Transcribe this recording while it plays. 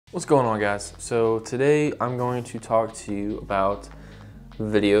What's going on, guys? So today I'm going to talk to you about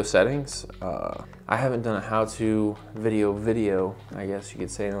video settings. I haven't done a how-to video, I guess you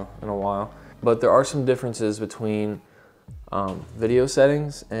could say, in a while, but there are some differences between video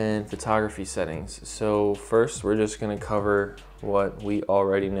settings and photography settings. So first, we're just going to cover what we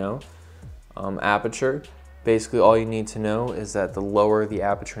already know. Aperture. Basically, all you need to know is that the lower the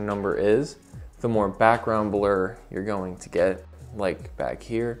aperture number is, the more background blur you're going to get, like back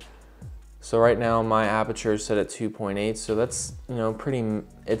here. So right now my aperture is set at 2.8, so that's,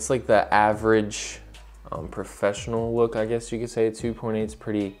 it's like the average professional look, I guess you could say. 2.8 is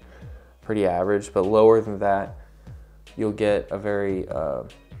pretty average, but lower than that you'll get a very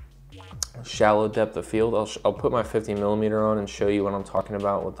shallow depth of field. I'll put my 50mm on and show you what I'm talking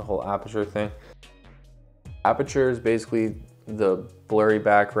about with the whole aperture thing. Aperture is basically the blurry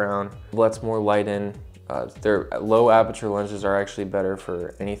background, lets more light in. Their low aperture lenses are actually better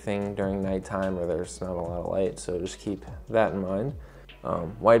for anything during nighttime where there's not a lot of light, so just keep that in mind.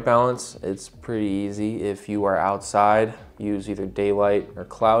 White balance, it's pretty easy. If you are outside, use either daylight or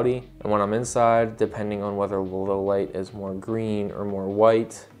cloudy. And when I'm inside, depending on whether the light is more green or more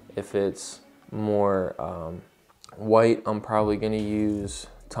white, if it's more white, I'm probably gonna use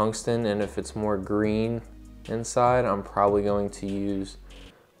tungsten, and if it's more green inside, I'm probably going to use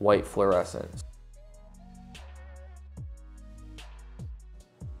white fluorescent.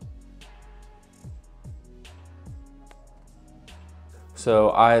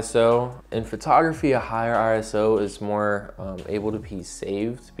 So ISO, in photography, a higher ISO is more able to be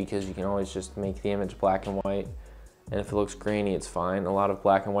saved because you can always just make the image black and white, and if it looks grainy, it's fine. A lot of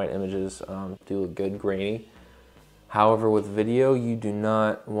black and white images do look good grainy. However, with video, you do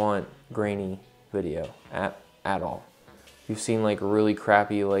not want grainy video at all. You've seen like really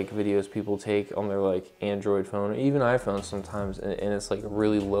crappy videos people take on their Android phone or even iPhone sometimes, and it's like a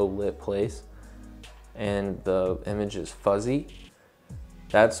really low lit place and the image is fuzzy.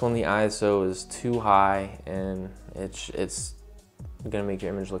 That's when the ISO is too high and it's gonna make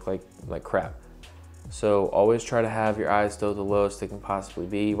your image look like crap. So always try to have your ISO the lowest it can possibly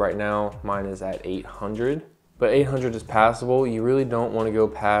be. Right now mine is at 800, but 800 is passable. You really don't want to go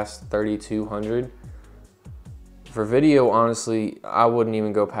past 3200. For video, honestly, I wouldn't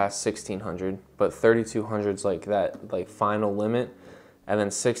even go past 1600, but 3200 is like that final limit, and then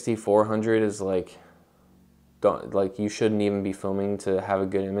 6400 is you shouldn't even be filming to have a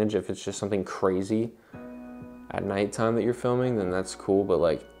good image. If it's just something crazy at nighttime that you're filming, then that's cool,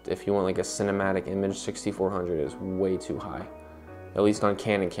 but if you want a cinematic image, 6400 is way too high, at least on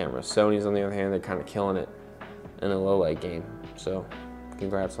Canon cameras. Sony's, on the other hand, they're kind of killing it in the low light game, so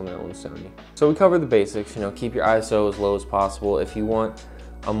congrats on that one, Sony. So we covered the basics. Keep your ISO as low as possible. If you want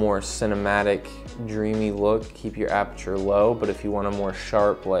a more cinematic, dreamy look, keep your aperture low. But if you want a more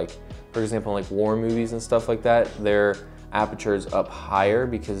sharp, for example, war movies and stuff like that, their aperture is up higher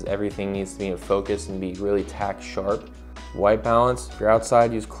because everything needs to be in focus and be really tack sharp. White balance, if you're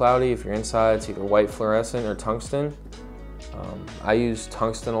outside, use cloudy. If you're inside, it's either white fluorescent or tungsten. I use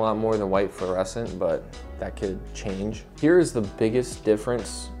tungsten a lot more than white fluorescent, but that could change. Here is the biggest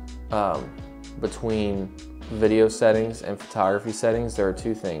difference between video settings and photography settings. There are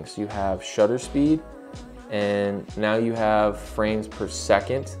two things. You have shutter speed, and now you have frames per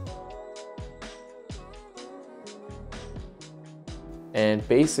second. And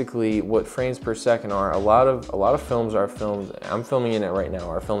basically what frames per second are, a lot of films are filmed, I'm filming in it right now,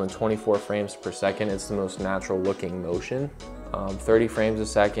 are filmed in 24 frames per second. It's the most natural looking motion. 30 frames a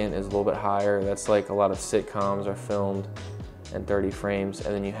second is a little bit higher. That's a lot of sitcoms are filmed in 30 frames,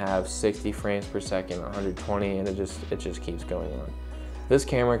 and then you have 60 frames per second, 120, and it just keeps going on. This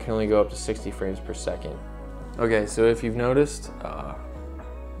camera can only go up to 60 frames per second. Okay, so if you've noticed,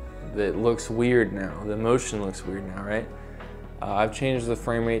 it looks weird now. The motion looks weird now, right? I've changed the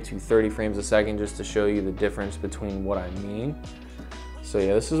frame rate to 30 frames a second just to show you the difference between what I mean. So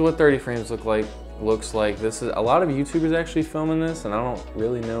yeah, this is what 30 frames looks like. This is a lot of YouTubers actually filming this, and I don't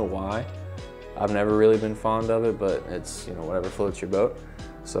really know why. I've never really been fond of it, but it's, whatever floats your boat.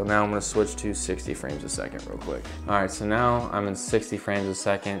 So now I'm gonna switch to 60 frames a second real quick. All right, so now I'm in 60 frames a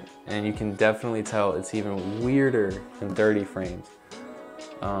second, and you can definitely tell it's even weirder than 30 frames.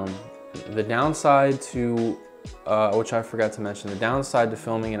 The downside to which I forgot to mention, the downside to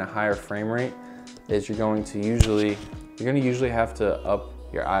filming in a higher frame rate is you're gonna usually have to up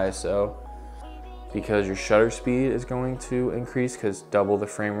your ISO because your shutter speed is going to increase because double the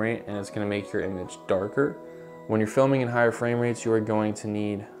frame rate, and it's gonna make your image darker. When you're filming in higher frame rates, you are going to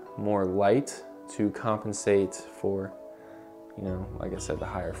need more light to compensate for, like I said, the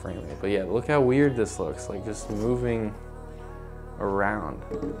higher frame rate. But yeah, look how weird this looks, just moving around.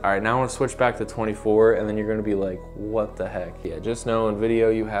 All right, now I want to switch back to 24, and then you're going to be like, what the heck? Yeah, just know in video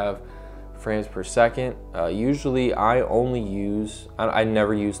you have frames per second. Usually I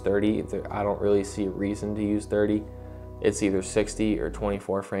never use 30. I don't really see a reason to use 30. It's either 60 or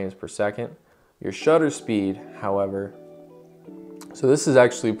 24 frames per second. Your shutter speed, however, so this is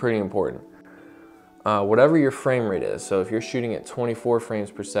actually pretty important. Whatever your frame rate is, so if you're shooting at 24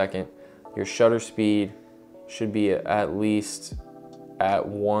 frames per second, your shutter speed should be at least at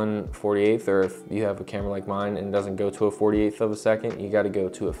 1/48th, or if you have a camera like mine and it doesn't go to a 1/48th of a second, you got to go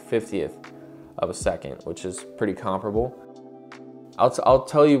to a 50th of a second, which is pretty comparable. I'll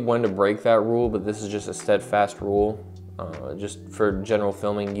tell you when to break that rule, but this is just a steadfast rule, just for general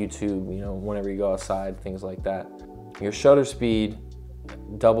filming, YouTube, you know, whenever you go outside, things like that. Your shutter speed,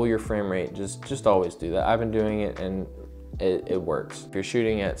 double your frame rate. Just always do that. I've been doing it and it works. If you're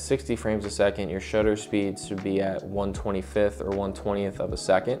shooting at 60 frames a second, your shutter speed should be at 1/25th or 1/20th of a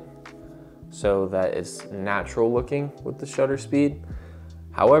second, so that it's natural looking with the shutter speed.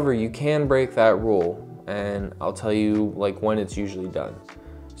 However, you can break that rule, and I'll tell you like when it's usually done.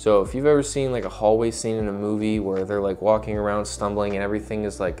 So if you've ever seen like a hallway scene in a movie where they're like walking around stumbling and everything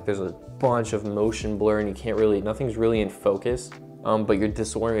is like, there's a bunch of motion blur and nothing's really in focus, but you're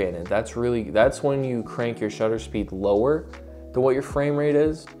disoriented. That's when you crank your shutter speed lower than what your frame rate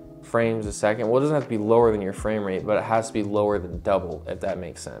is, frames a second. Well, it doesn't have to be lower than your frame rate, but it has to be lower than double, if that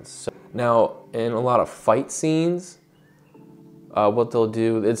makes sense. So, now, in a lot of fight scenes, what they'll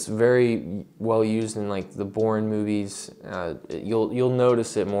do, it's very well used in like the Bourne movies. You'll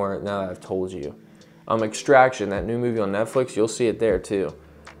notice it more now that I've told you. Extraction, that new movie on Netflix, you'll see it there too.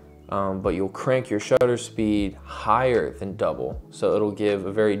 But you'll crank your shutter speed higher than double. So it'll give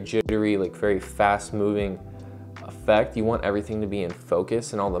a very jittery, like very fast moving effect. You want everything to be in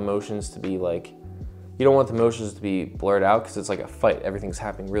focus and all the motions to be like, you don't want the motions to be blurred out because it's like a fight. Everything's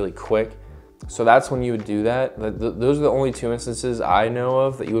happening really quick. So that's when you would do that. Those are the only two instances I know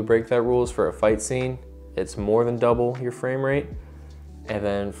of that you would break that rule is for a fight scene. It's more than double your frame rate. And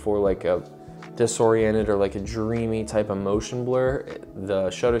then for like a disoriented or like a dreamy type of motion blur, the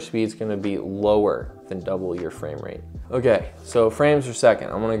shutter speed is going to be lower than double your frame rate. Okay, so frames per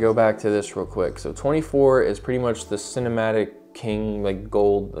second. I'm going to go back to this real quick. So 24 is pretty much the cinematic king, like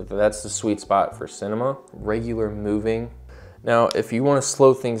gold. That's the sweet spot for cinema. Regular moving. Now, if you want to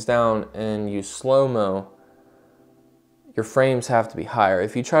slow things down and use slow-mo, your frames have to be higher.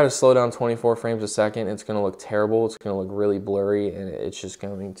 If you try to slow down 24 frames a second, it's going to look terrible. It's going to look really blurry, and it's just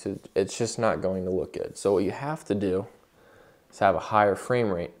not going to look good. So what you have to do is have a higher frame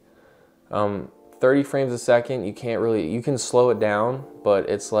rate. 30 frames a second, you can slow it down, but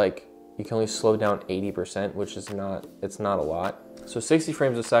it's like you can only slow down 80%, which is not a lot. So 60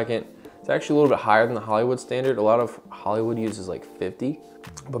 frames a second, it's actually a little bit higher than the Hollywood standard. A lot of Hollywood uses like 50,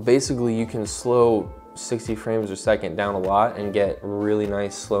 but basically you can slow 60 frames a second down a lot and get really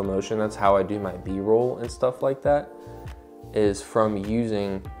nice slow motion. That's how I do my B-roll and stuff like that, is from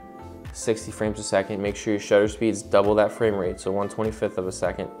using 60 frames a second. Make sure your shutter speed's double that frame rate, so 1/25th of a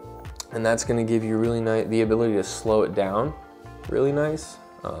second. And that's gonna give you really nice, the ability to slow it down really nice.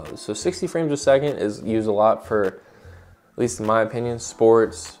 So 60 frames a second is used a lot for, at least in my opinion,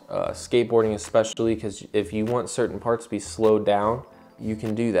 sports, skateboarding especially, because if you want certain parts to be slowed down, you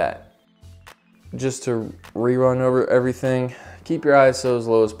can do that. Just to rerun over everything, keep your ISO as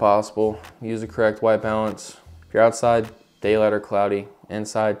low as possible. Use the correct white balance. If you're outside, daylight or cloudy.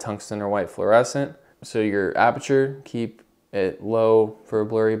 Inside, tungsten or white fluorescent. So your aperture, keep it low for a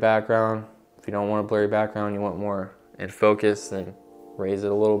blurry background. If you don't want a blurry background, you want more in focus, then raise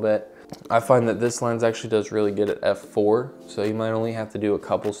it a little bit. I find that this lens actually does really good at f4, so you might only have to do a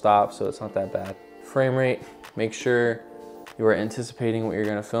couple stops, so it's not that bad. Frame rate, make sure you are anticipating what you're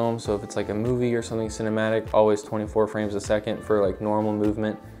gonna film. So if it's like a movie or something cinematic, always 24 frames a second for like normal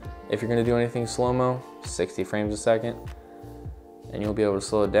movement. If you're gonna do anything slow-mo, 60 frames a second, and you'll be able to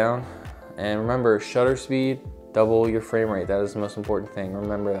slow it down. And remember, shutter speed, double your frame rate. That is the most important thing,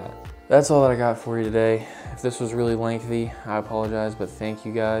 remember that. That's all that I got for you today. If this was really lengthy, I apologize, but thank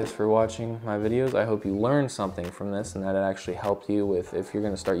you guys for watching my videos. I hope you learned something from this and that it actually helped you with, if you're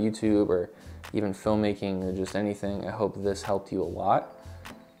gonna start YouTube or even filmmaking or just anything. I hope this helped you a lot,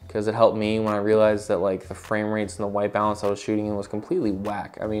 because it helped me when I realized that like the frame rates and the white balance I was shooting in was completely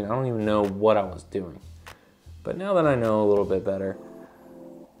whack. I mean, I don't even know what I was doing. But now that I know a little bit better,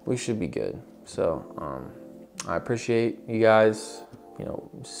 we should be good. So I appreciate you guys, you know,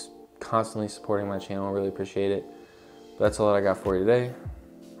 constantly supporting my channel. Really appreciate it. But that's all that I got for you today.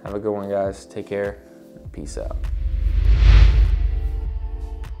 Have a good one, guys. Take care. Peace out.